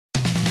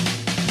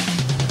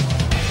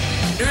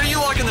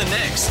reckon the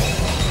next?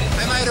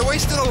 Hey mate, are we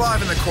still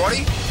alive in the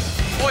quaddie?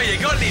 Boy, you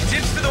got any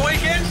tips for the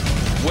weekend?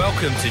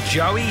 Welcome to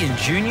Joey and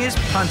Junior's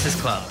Punters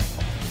Club.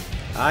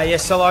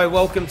 Yes, hello.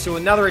 Welcome to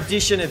another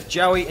edition of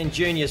Joey and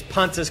Junior's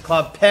Punters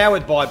Club,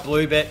 powered by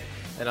Bluebet.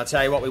 And I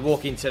tell you what, we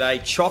walk in today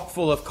chock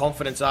full of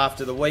confidence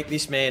after the week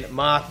this man,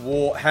 Mark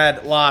Waugh,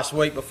 had last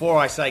week. Before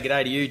I say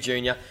g'day to you,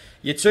 Junior,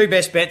 your two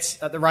best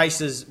bets at the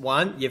races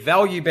won. Your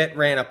value bet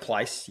ran a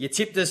place. You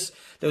tipped us.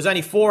 There was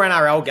only 4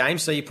 NRL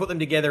games, so you put them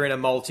together in a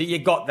multi. You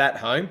got that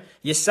home.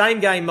 Your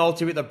same game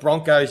multi with the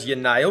Broncos, you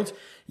nailed.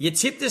 You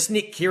tipped us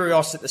Nick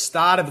Kyrgios at the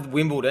start of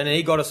Wimbledon, and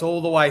he got us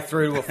all the way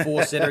through to a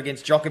 4-setter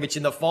against Djokovic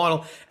in the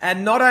final.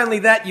 And not only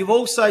that, you've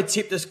also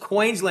tipped us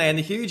Queensland,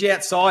 the huge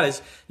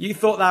outsiders. You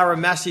thought they were a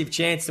massive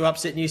chance to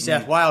upset New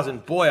South Wales,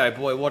 and boy, oh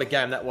boy, what a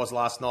game that was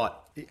last night.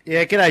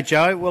 Yeah, g'day,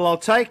 Joe. Well, I'll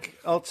take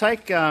the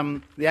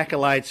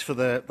accolades for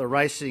the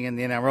racing and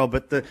the NRL,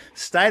 but the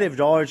state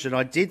of origin,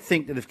 I did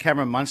think that if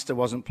Cameron Munster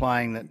wasn't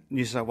playing, that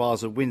New South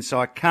Wales would win. So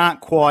I can't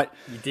quite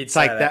take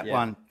that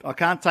one. I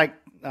can't take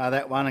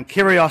that one. And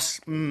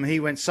Kyrgios, he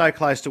went so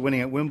close to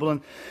winning at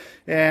Wimbledon.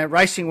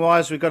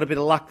 Racing-wise, we've got a bit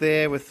of luck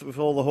there with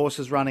all the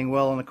horses running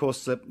well, and of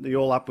course the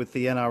all up with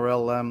the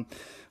NRL.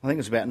 I think it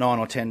was about $9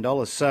 or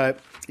 $10. So,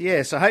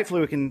 yeah, so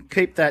hopefully we can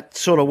keep that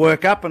sort of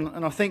work up.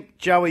 And I think,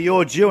 Joey,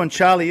 you're due, and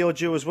Charlie, you're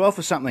due as well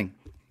for something.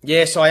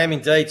 Yes, I am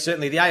indeed.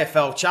 Certainly the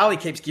AFL. Charlie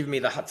keeps giving me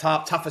the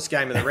toughest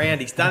game of the round.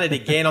 He's done it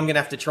again. I'm going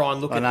to have to try and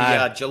look at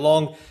the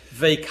Geelong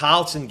v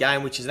Carlton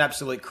game, which is an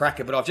absolute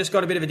cracker. But I've just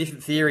got a bit of a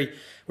different theory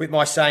with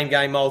my same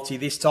game multi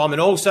this time.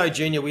 And also,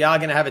 Junior, we are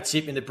going to have a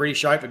tip in the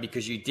British Open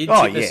because you did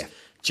tip us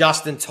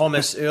Justin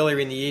Thomas earlier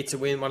in the year to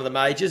win one of the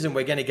majors, and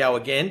we're going to go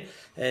again.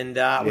 And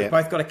we've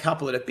both got a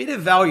couple at a bit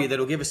of value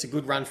that'll give us a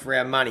good run for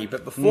our money.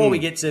 But before we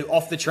get to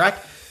off the track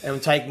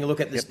and taking a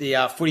look at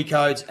the footy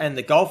codes and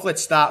the golf,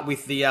 let's start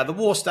with the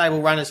War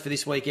Stable runners for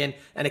this weekend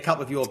and a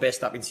couple of your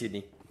best up in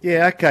Sydney.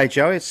 Yeah, okay,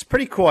 Joey. It's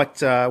pretty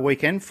quiet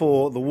weekend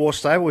for the War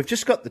Stable. We've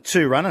just got the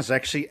 2 runners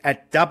actually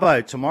at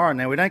Dubbo tomorrow.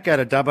 Now, we don't go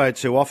to Dubbo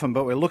too often,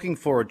 but we're looking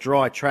for a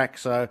dry track.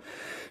 So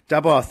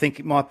Dubbo, I think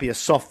it might be a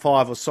soft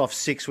 5 or soft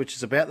 6, which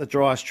is about the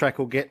driest track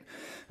we'll get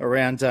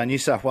around New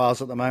South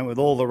Wales at the moment with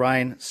all the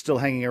rain still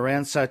hanging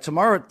around. So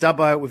tomorrow at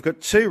Dubbo, we've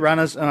got 2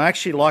 runners, and I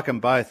actually like them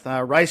both.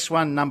 Race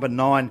 1, number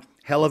 9,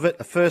 Hell of It,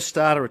 a first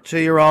starter, a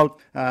 2-year-old,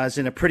 is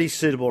in a pretty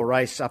suitable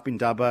race up in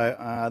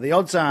Dubbo. The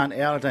odds aren't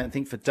out, I don't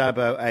think, for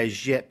Dubbo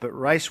as yet, but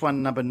race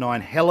 1, number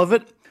 9, Hell of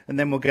It. And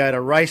then we'll go to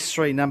race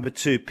 3, number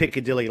 2,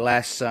 Piccadilly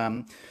Lass.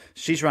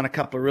 She's run a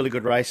couple of really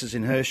good races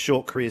in her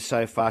short career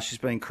so far. She's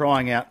been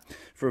crying out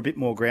for a bit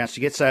more ground.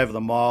 She gets over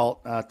the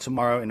mile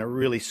tomorrow in a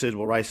really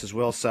suitable race as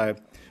well. So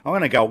I'm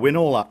going to go win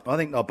all up. I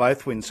think they'll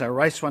both win. So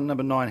race 1,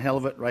 number 9, Hell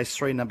of It. Race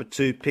 3, number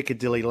 2,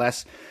 Piccadilly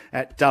Lass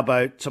at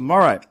Dubbo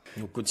tomorrow.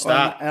 Good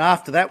start. And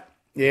after that,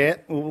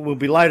 we'll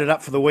be loaded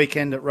up for the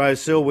weekend at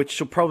Rose Hill, which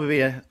will probably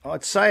be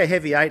I'd say a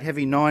heavy 8,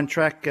 heavy 9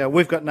 track.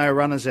 We've got no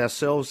runners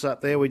ourselves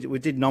up there. We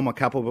did nom a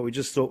couple, but we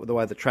just thought with the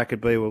way the track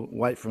would be, we'll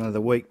wait for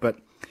another week. But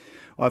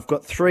I've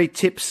got 3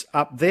 tips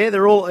up there.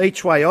 They're all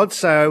each way odds,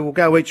 so we'll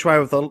go each way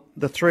with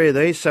the 3 of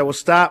these. So we'll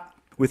start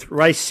with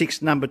race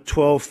 6, number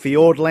 12,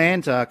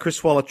 Fiordland.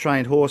 Chris Waller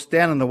trained horse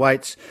down in the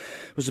weights.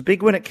 It was a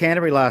big win at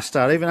Canterbury last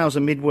start. Even though it was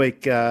a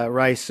midweek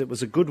race, it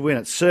was a good win.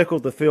 It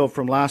circled the field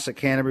from last at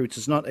Canterbury, which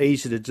is not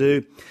easy to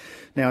do.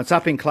 Now, it's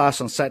up in class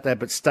on Saturday,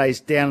 but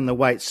stays down in the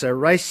weight. So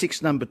race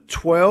 6, number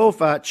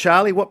 12.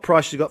 Charlie, what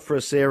price you got for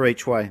us there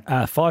each way?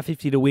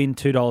 $5.50 to win,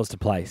 $2 to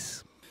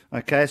place.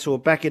 Okay, so we'll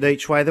back it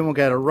each way. Then we'll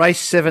go to race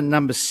 7,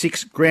 number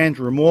 6, Grand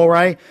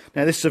Rumore.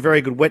 Now, this is a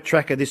very good wet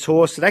tracker, this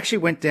horse. It actually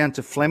went down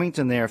to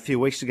Flemington there a few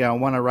weeks ago and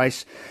won a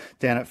race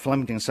down at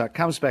Flemington. So it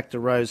comes back to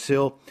Rose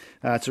Hill.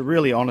 It's a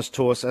really honest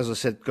horse. As I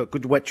said, got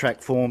good wet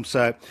track form.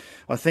 So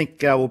I think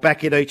we'll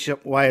back it each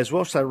way as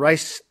well. So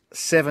race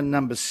 7,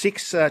 number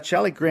 6,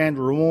 Charlie, Grand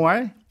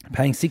Rumore.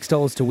 Paying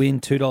 $6 to win,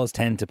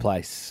 $2.10 to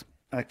place.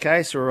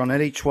 Okay, so we're on it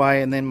each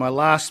way. And then my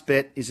last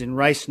bet is in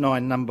race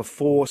 9, number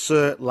 4,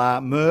 Sir La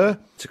Mer.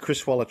 It's a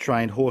Chris Waller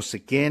trained horse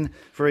again.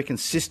 Very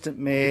consistent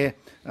mare.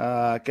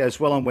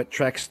 Goes well on wet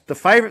tracks. The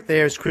favourite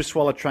there is Chris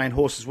Waller trained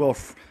horse as well.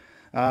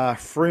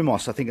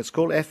 Frumos, I think it's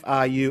called,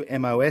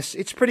 Frumos.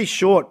 It's pretty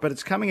short, but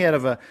it's coming out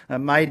of a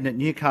maiden at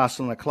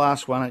Newcastle and a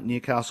Class 1 at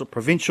Newcastle,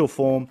 provincial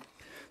form.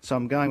 So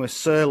I'm going with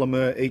Sir La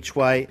Mer each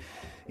way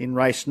in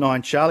race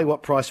 9. Charlie,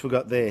 what price we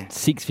got there?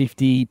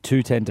 $6.50,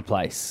 $2.10 to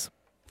place.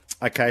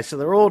 Okay, so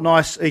they're all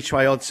nice each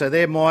way odds. So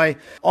they're my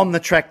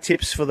on-the-track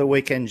tips for the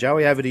weekend.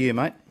 Joey, over to you,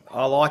 mate.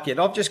 I like it.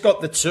 I've just got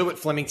the 2 at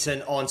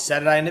Flemington on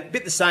Saturday, and a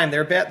bit the same.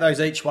 They're about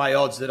those each way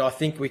odds that I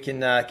think we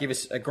can give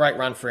us a great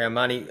run for our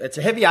money. It's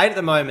a heavy 8 at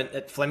the moment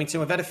at Flemington.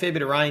 We've had a fair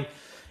bit of rain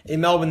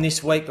in Melbourne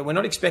this week, but we're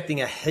not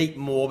expecting a heap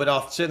more, but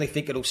I certainly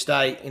think it'll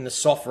stay in the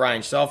soft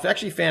range. So I've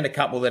actually found a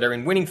couple that are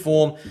in winning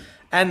form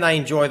and they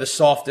enjoy the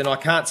soft, and I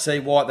can't see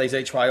why these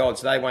each way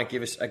odds, they won't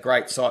give us a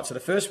great sight. So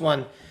the first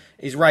one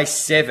is race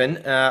 7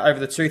 over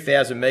the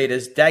 2,000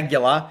 metres.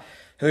 Dagula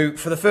who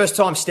for the first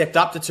time stepped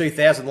up to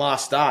 2,000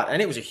 last start,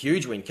 and it was a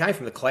huge win. Came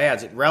from the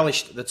clouds. It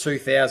relished the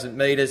 2,000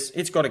 metres.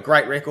 It's got a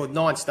great record,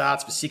 9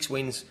 starts for 6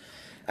 wins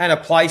and a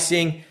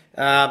placing.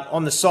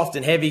 On the soft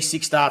and heavy,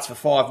 6 starts for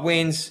 5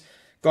 wins.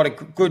 Got a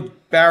good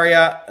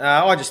barrier.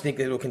 I just think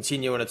that it'll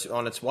continue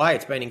on its way.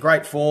 It's been in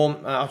great form.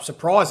 I'm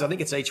surprised. I think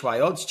it's each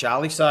way odds,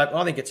 Charlie. So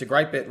I think it's a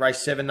great bet. Race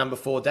 7, number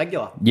 4,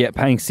 Dagula. Yeah,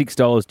 paying $6,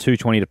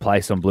 $2.20 to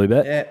place on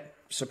Bluebet. Yeah,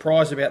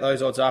 surprised about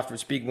those odds after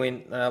its big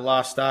win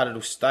last start.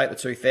 It'll stay at the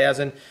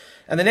 2,000.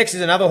 And the next is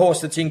another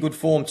horse that's in good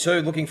form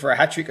too, looking for a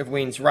hat-trick of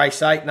wins.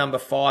 Race 8, number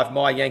 5,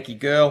 My Yankee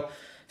Girl.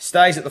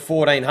 Stays at the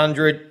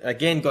 1,400.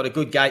 Again, got a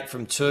good gate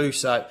from 2,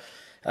 so...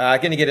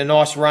 going to get a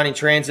nice run in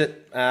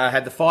transit.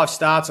 Had the 5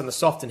 starts on the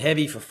soft and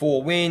heavy for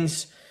 4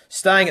 wins.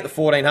 Staying at the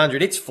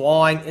 1,400. It's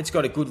flying. It's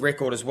got a good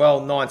record as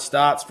well. 9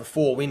 starts for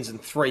 4 wins and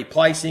 3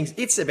 placings.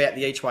 It's about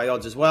the each way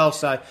odds as well.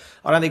 So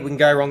I don't think we can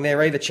go wrong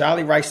there either,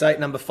 Charlie. Race 8,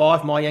 number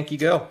 5, My Yankee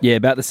Girl. Yeah,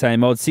 about the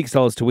same odds.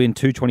 $6 to win,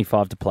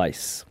 $2.25 to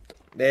place.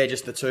 They're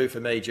just the 2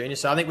 for me, Junior.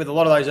 So I think with a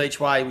lot of those each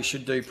way, we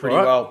should do pretty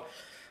well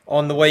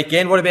on the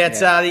weekend. What about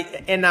the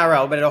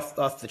NRL? Better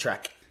off the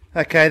track.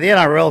 Okay, the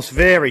NRL's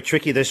very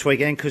tricky this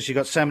weekend because you've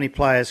got so many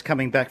players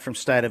coming back from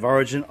State of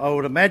Origin. I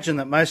would imagine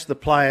that most of the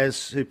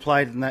players who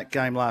played in that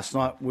game last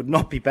night would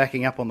not be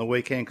backing up on the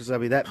weekend because they'll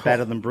be that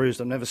battered and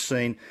bruised. I've never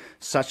seen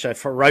such a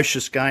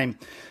ferocious game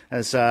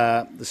as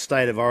the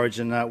State of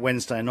Origin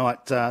Wednesday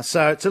night.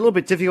 So it's a little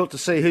bit difficult to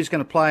see who's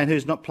going to play and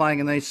who's not playing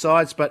in these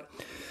sides, but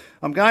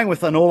I'm going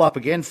with an all-up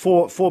again,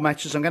 four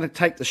matches. I'm going to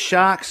take the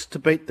Sharks to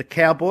beat the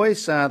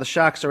Cowboys. The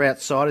Sharks are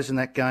outsiders in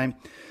that game.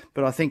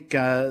 But I think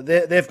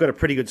they've got a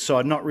pretty good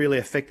side, not really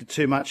affected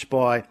too much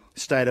by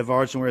State of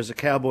Origin, whereas the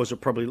Cowboys will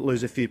probably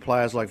lose a few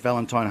players like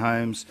Valentine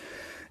Holmes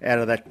out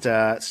of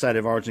that State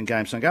of Origin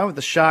game. So I'm going with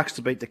the Sharks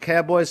to beat the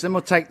Cowboys. Then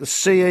we'll take the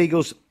Sea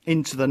Eagles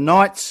into the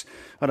Knights.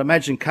 I'd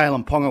imagine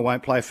Kalen Ponga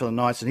won't play for the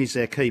Knights, and he's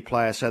their key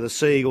player. So the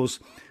Sea Eagles,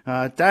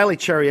 Daly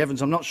Cherry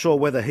Evans, I'm not sure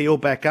whether he'll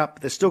back up.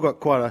 They've still got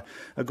quite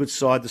a good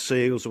side, the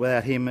Sea Eagles,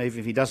 without him,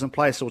 even if he doesn't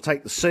play. So we'll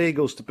take the Sea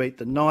Eagles to beat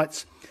the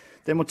Knights.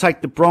 Then we'll take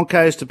the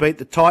Broncos to beat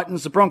the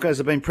Titans. The Broncos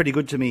have been pretty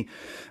good to me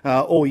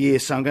all year,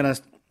 so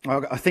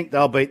I think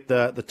they'll beat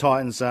the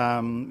Titans,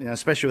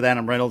 especially with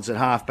Adam Reynolds at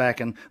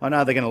halfback. And I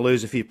know they're going to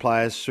lose a few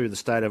players through the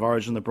State of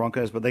Origin, the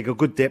Broncos, but they've got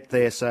good depth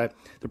there. So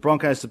the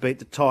Broncos to beat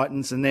the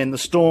Titans. And then the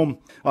Storm,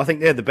 I think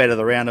they're the better of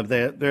the round.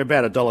 They're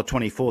about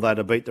 $1.24 though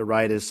to beat the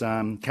Raiders.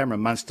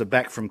 Cameron Munster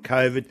back from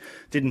COVID,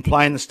 didn't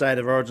play in the State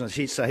of Origin,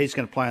 so he's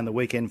going to play on the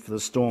weekend for the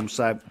Storm.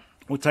 So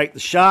we'll take the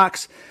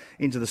Sharks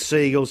into the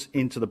Seagulls,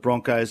 into the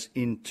Broncos,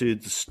 into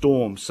the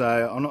Storm.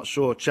 So I'm not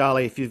sure,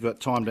 Charlie, if you've got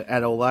time to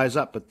add all those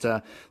up,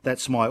 but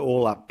that's my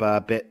all-up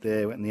bet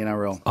there in the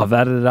NRL. I've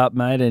added it up,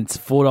 mate, and it's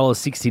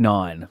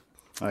 $4.69.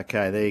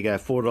 Okay, there you go,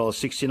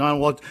 $4.69.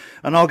 Well,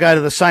 and I'll go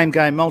to the same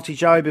game multi,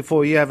 Joey,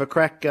 before you have a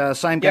crack.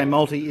 Same game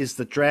multi is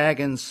the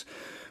Dragons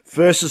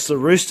versus the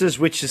Roosters,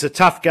 which is a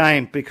tough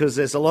game because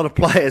there's a lot of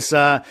players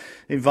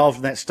involved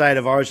in that State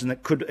of Origin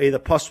that could either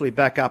possibly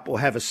back up or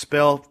have a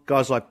spell.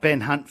 Guys like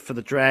Ben Hunt for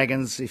the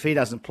Dragons, if he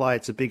doesn't play,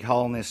 it's a big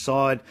hole in their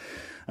side.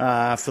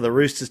 For the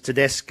Roosters,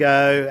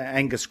 Tedesco,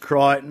 Angus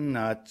Crichton,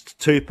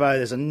 Tupou.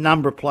 There's a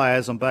number of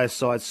players on both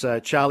sides. So,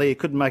 Charlie, you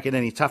couldn't make it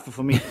any tougher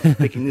for me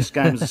picking this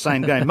game as the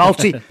same game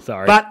multi.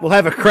 Sorry. But we'll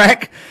have a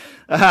crack.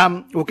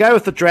 We'll go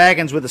with the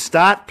Dragons with a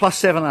start,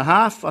 plus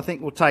 7.5. I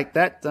think we'll take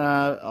that.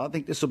 I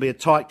think this will be a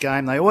tight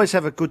game. They always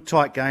have a good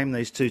tight game,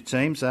 these two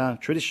teams,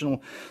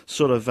 traditional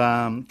sort of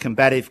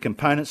combative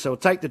components. So we'll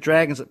take the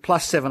Dragons at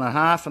plus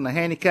 7.5. And the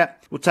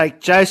handicap, we'll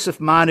take Joseph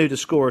Manu to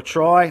score a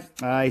try.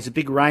 He's a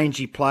big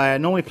rangy player.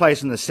 Normally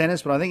plays in the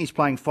centres, but I think he's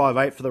playing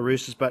 5'8" for the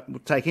Roosters. But we'll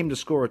take him to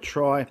score a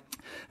try.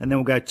 And then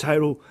we'll go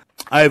total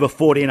over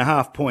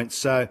 40.5 points.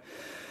 So,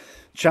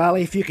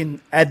 Charlie, if you can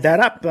add that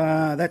up,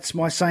 that's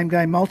my same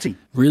game multi.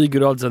 Really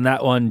good odds on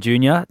that one,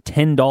 Junior.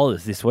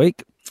 $10 this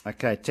week.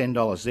 Okay,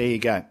 $10. There you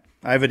go.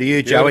 Over to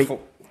you, Joey.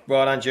 Beautiful.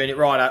 Right on, Junior.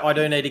 Right, I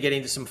do need to get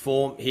into some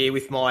form here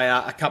with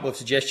my a couple of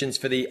suggestions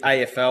for the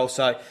AFL.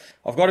 So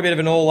I've got a bit of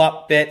an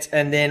all-up bet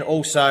and then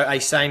also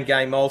a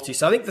same-game multi.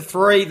 So I think the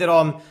 3 that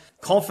I'm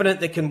confident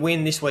that can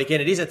win this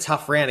weekend, it is a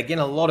tough round. Again,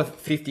 a lot of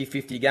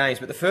 50-50 games.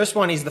 But the first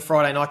one is the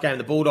Friday night game,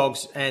 the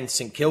Bulldogs and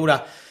St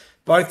Kilda.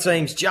 Both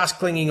teams just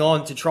clinging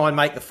on to try and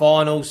make the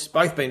finals.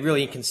 Both been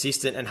really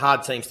inconsistent and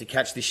hard teams to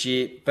catch this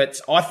year.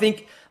 But I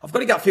think I've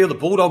got a gut feel the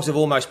Bulldogs have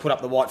almost put up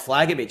the white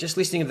flag a bit. Just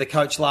listening to the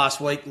coach last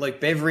week, Luke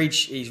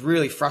Beveridge, he's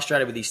really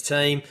frustrated with his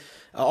team.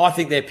 I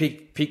think they're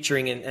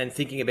picturing and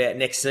thinking about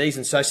next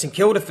season. So St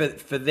Kilda,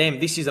 for them,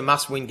 this is a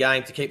must-win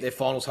game to keep their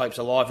finals hopes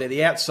alive. They're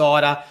the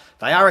outsider.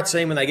 They are a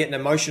team when they get an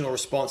emotional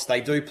response,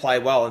 they do play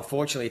well.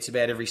 Unfortunately, it's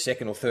about every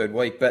second or third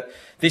week. But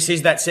this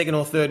is that second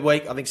or third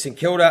week. I think St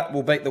Kilda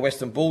will beat the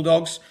Western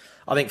Bulldogs.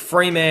 I think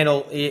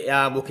Fremantle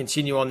will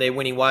continue on their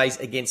winning ways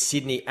against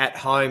Sydney at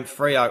home.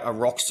 Freo are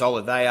rock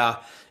solid. They are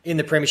in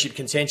the premiership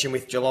contention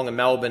with Geelong and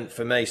Melbourne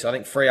for me. So I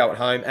think Freo at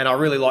home. And I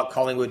really like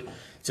Collingwood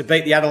to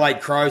beat the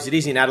Adelaide Crows. It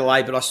is in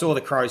Adelaide, but I saw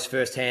the Crows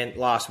firsthand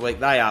last week.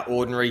 They are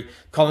ordinary.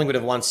 Collingwood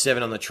have won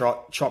 7 on the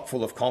trot, chock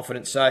full of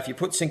confidence. So if you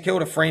put St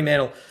Kilda,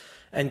 Fremantle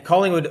and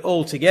Collingwood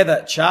all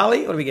together,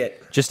 Charlie, what do we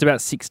get? Just about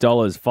 $6,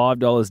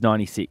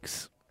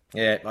 $5.96.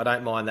 Yeah, I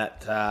don't mind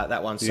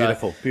that one.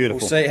 Beautiful, so beautiful.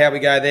 We'll see how we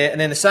go there.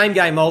 And then the same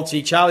game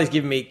multi, Charlie's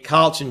given me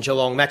Carlton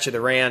Geelong match of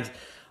the round.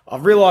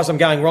 I've realised I'm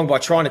going wrong by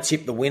trying to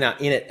tip the winner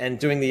in it and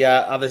doing the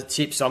other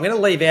tips. So I'm going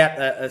to leave out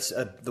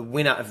the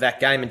winner of that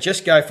game and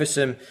just go for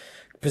some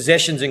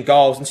possessions and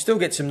goals and still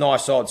get some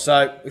nice odds.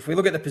 So if we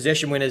look at the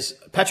possession winners,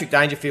 Patrick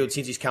Dangerfield,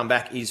 since he's come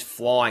back, is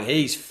flying.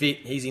 He's fit.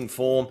 He's in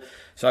form.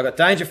 So I got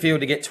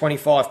Dangerfield to get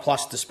 25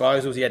 plus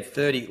disposals. He had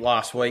 30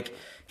 last week.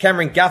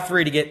 Cameron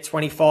Guthrie to get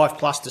 25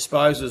 plus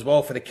disposals as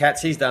well for the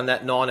Cats. He's done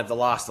that 9 of the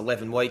last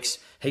 11 weeks.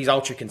 He's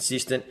ultra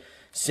consistent.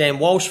 Sam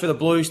Walsh for the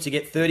Blues to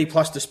get 30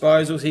 plus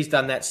disposals. He's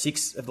done that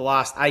 6 of the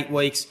last 8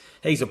 weeks.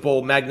 He's a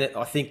ball magnet.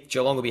 I think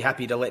Geelong will be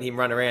happy to let him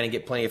run around and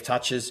get plenty of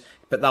touches,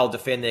 but they'll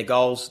defend their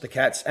goals, the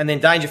Cats. And then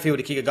Dangerfield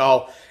to kick a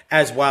goal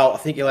as well. I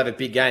think he'll have a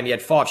big game. He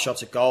had 5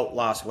 shots at goal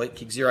last week,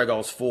 kicked 0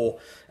 goals, 4,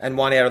 and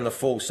 1 out on the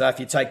full. So if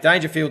you take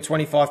Dangerfield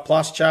 25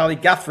 plus, Charlie,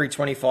 Guthrie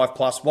 25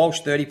 plus,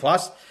 Walsh 30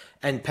 plus,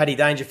 and Paddy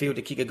Dangerfield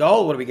to kick a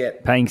goal, what do we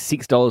get? Paying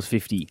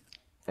 $6.50.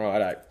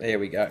 Righto, there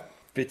we go.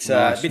 Bit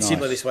Nice.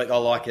 similar this week. I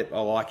like it.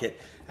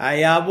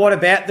 Hey, what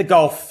about the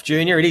golf,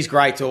 Junior? It is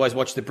great to always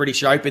watch the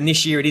British Open.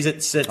 This year it is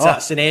at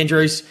St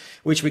Andrews,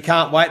 which we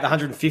can't wait, the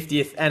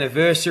 150th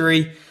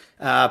anniversary.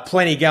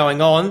 Plenty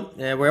going on.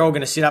 We're all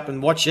going to sit up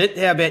and watch it.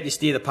 How about you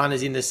steer the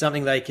punters into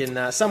something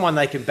someone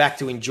they can back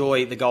to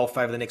enjoy the golf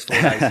over the next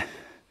 4 days?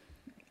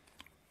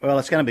 Well,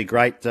 it's going to be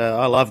great.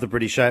 I love the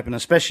British Open,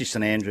 especially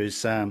St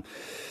Andrews.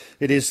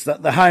 It is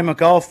the home of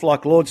golf,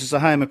 like Lords is the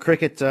home of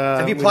cricket.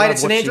 Have you played at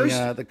St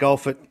Andrews? The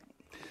golf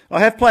I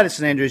have played at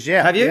St Andrews,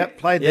 yeah. Have you? Yep,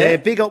 played there.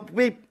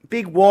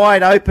 Big,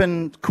 wide,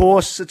 open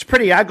course. It's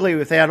pretty ugly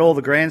without all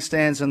the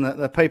grandstands and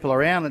the people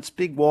around. It's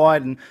big,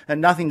 wide,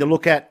 and nothing to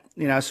look at,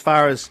 as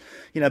far as,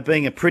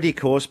 being a pretty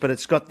course, but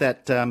it's got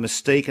that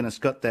mystique and it's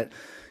got that,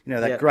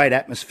 great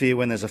atmosphere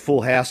when there's a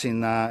full house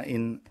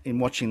in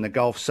watching the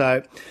golf.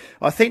 So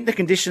I think the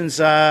conditions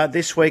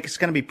this week, it's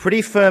going to be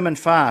pretty firm and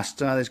fast.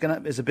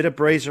 There's a bit of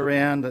breeze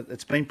around.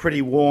 It's been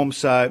pretty warm,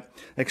 so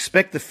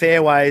expect the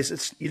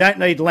fairways. You don't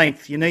need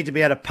length. You need to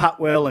be able to putt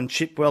well and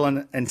chip well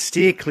and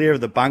steer clear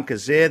of the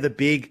bunkers. They're the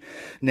big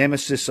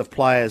nemesis of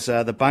players,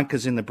 the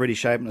bunkers in the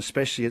British Open,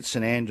 especially at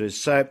St Andrews.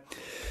 So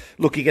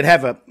look, you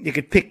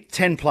could pick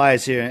 10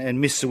 players here and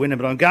miss the winner,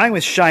 but I'm going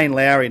with Shane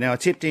Lowry. Now, I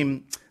tipped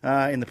him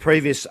in the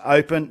previous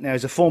Open. Now,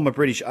 he's a former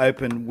British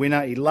Open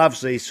winner. He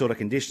loves these sort of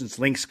conditions,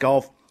 links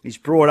golf. He's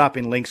brought up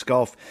in links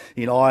golf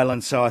in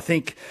Ireland, so I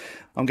think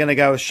I'm going to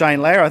go with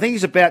Shane Lowry. I think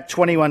he's about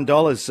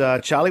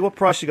 $21. Charlie, what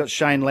price you got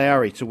Shane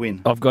Lowry to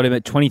win? I've got him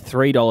at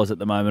 $23 at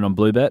the moment on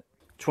Bluebet.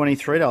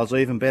 $23,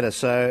 even better.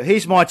 So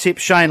here's my tip,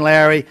 Shane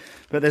Lowry,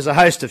 but there's a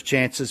host of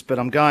chances, but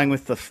I'm going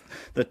with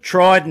the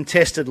tried and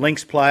tested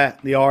links player,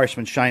 the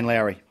Irishman, Shane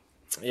Lowry.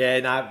 Yeah,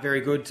 no,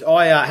 very good.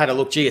 I had a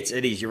look. Gee, it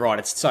is, you're right.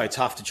 It's so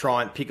tough to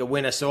try and pick a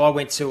winner. So I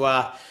went to,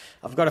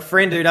 I've got a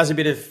friend who does a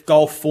bit of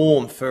golf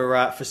form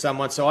for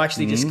someone. So I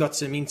actually just got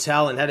some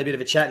intel and had a bit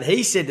of a chat. And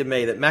he said to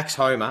me that Max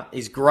Homer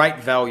is great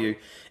value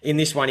in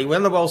this one. He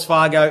won the Wells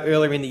Fargo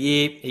earlier in the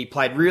year. He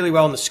played really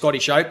well in the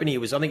Scottish Open. I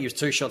think he was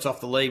 2 shots off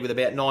the lead with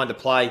about 9 to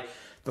play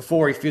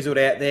before he fizzled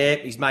out there.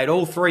 He's made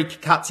all 3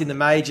 cuts in the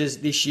majors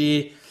this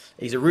year.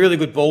 He's a really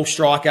good ball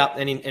striker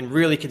and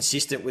really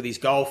consistent with his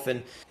golf.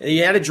 And he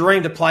had a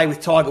dream to play with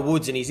Tiger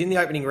Woods, and he's in the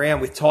opening round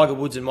with Tiger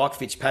Woods and Mike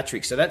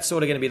Fitzpatrick. So that's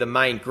sort of going to be the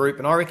main group,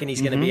 and I reckon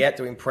he's going to be out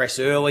to impress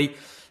early.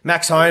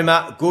 Max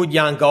Homer, good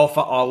young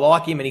golfer. I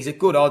like him, and he's at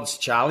good odds,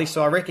 Charlie.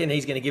 So I reckon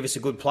he's going to give us a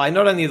good play,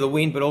 not only the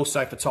win, but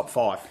also for top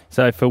 5.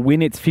 So for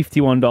win, it's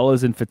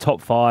 $51, and for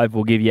top 5,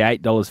 we'll give you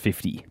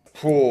 $8.50.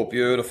 Oh,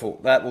 beautiful.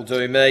 That will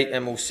do me,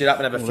 and we'll sit up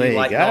and have a few there you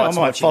late go. nights.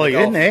 I might follow you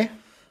in there.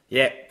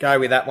 Yeah, go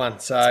with that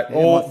one. So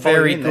all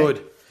very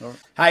good. Right.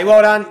 Hey,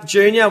 well done,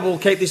 Junior. We'll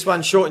keep this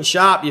one short and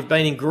sharp. You've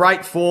been in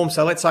great form,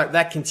 so let's hope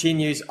that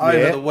continues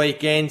over the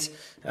weekend.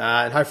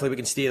 And hopefully we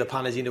can steer the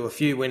punters into a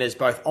few winners,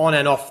 both on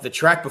and off the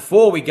track.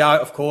 Before we go,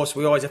 of course,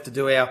 we always have to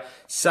do our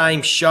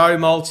same show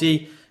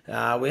multi.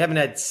 We haven't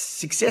had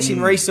success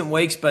in recent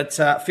weeks, but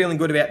feeling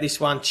good about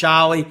this one.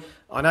 Charlie,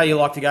 I know you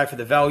like to go for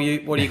the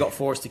value. What do you got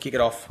for us to kick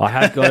it off? I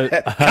have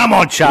got... Come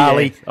on,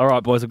 Charlie. Yeah. All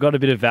right, boys, I've got a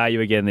bit of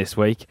value again this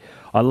week.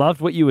 I loved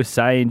what you were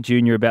saying,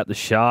 Junior, about the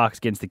Sharks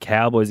against the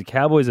Cowboys. The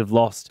Cowboys have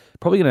lost,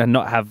 probably going to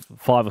not have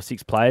 5 or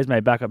 6 players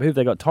maybe back up. Who have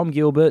they got? Tom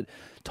Gilbert,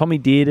 Tommy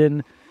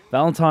Dearden,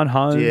 Valentine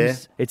Holmes. Yeah.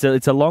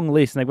 It's a long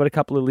list, and they've got a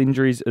couple of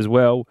injuries as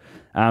well.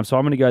 So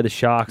I'm going to go the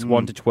Sharks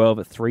 1 to 12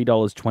 at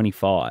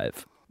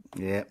 $3.25.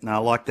 Yeah, no, I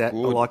like that.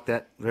 Good. I like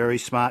that. Very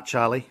smart,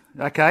 Charlie.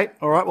 Okay,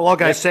 all right. Well, I'll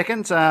go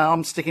second.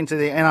 I'm sticking to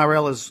the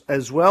NRL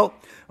as well.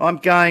 I'm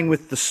going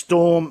with the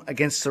Storm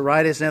against the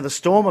Raiders. Now, the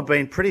Storm have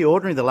been pretty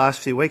ordinary the last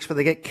few weeks, but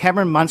they get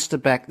Cameron Munster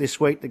back this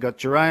week. They've got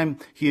Jerome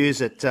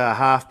Hughes at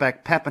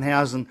halfback,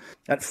 Pappenhausen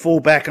at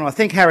fullback, and I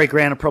think Harry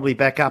Grant will probably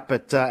back up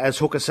as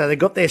hooker. So they've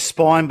got their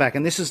spine back,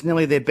 and this is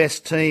nearly their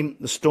best team,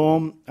 the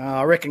Storm.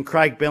 I reckon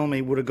Craig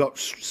Bellamy would have got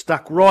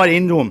stuck right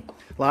into them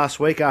last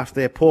week after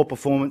their poor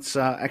performance.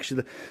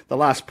 Actually, the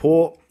last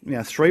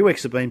 3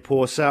 weeks have been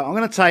poor. So I'm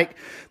going to take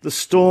the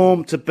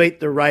Storm to beat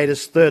the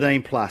Raiders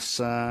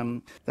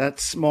 13+.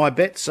 That's my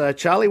bet. So,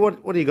 Charlie,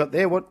 what do you got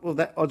there? What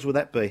odds will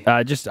that be?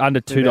 Just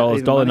under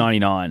 $2,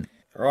 $1.99.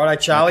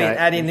 Righto, Charlie, Okay. and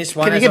add in this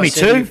one. Can you give me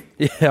two?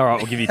 Yeah, all right,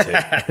 we'll give you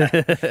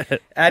two.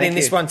 Add in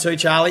this one too,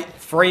 Charlie.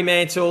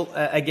 Fremantle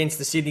against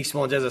the Sydney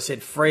Swans. As I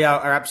said,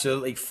 Freo are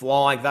absolutely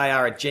flying. They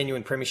are a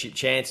genuine premiership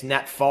chance.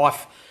 Nat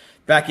Fyfe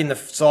back in the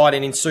side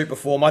and in super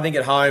form. I think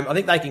at home, I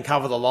think they can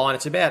cover the line.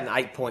 It's about an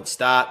 8-point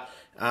start.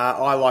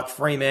 I like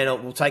Fremantle.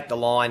 We'll take the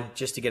line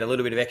just to get a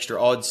little bit of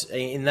extra odds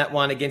in that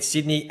one against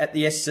Sydney at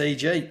the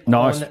SCG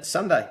on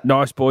Sunday.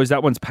 Nice, boys.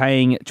 That one's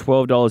paying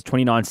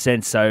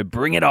 $12.29, so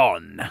bring it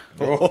on.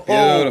 Oh,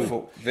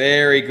 beautiful.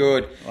 Very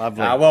good.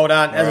 Lovely. Well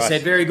done. As I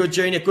said, very good,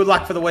 Junior. Good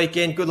luck for the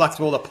weekend. Good luck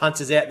to all the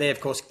punters out there. Of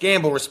course,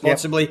 gamble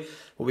responsibly. Yep.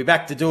 We'll be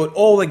back to do it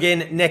all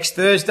again next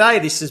Thursday.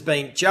 This has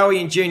been Joey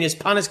and Junior's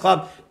Punters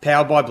Club,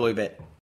 powered by Bluebet.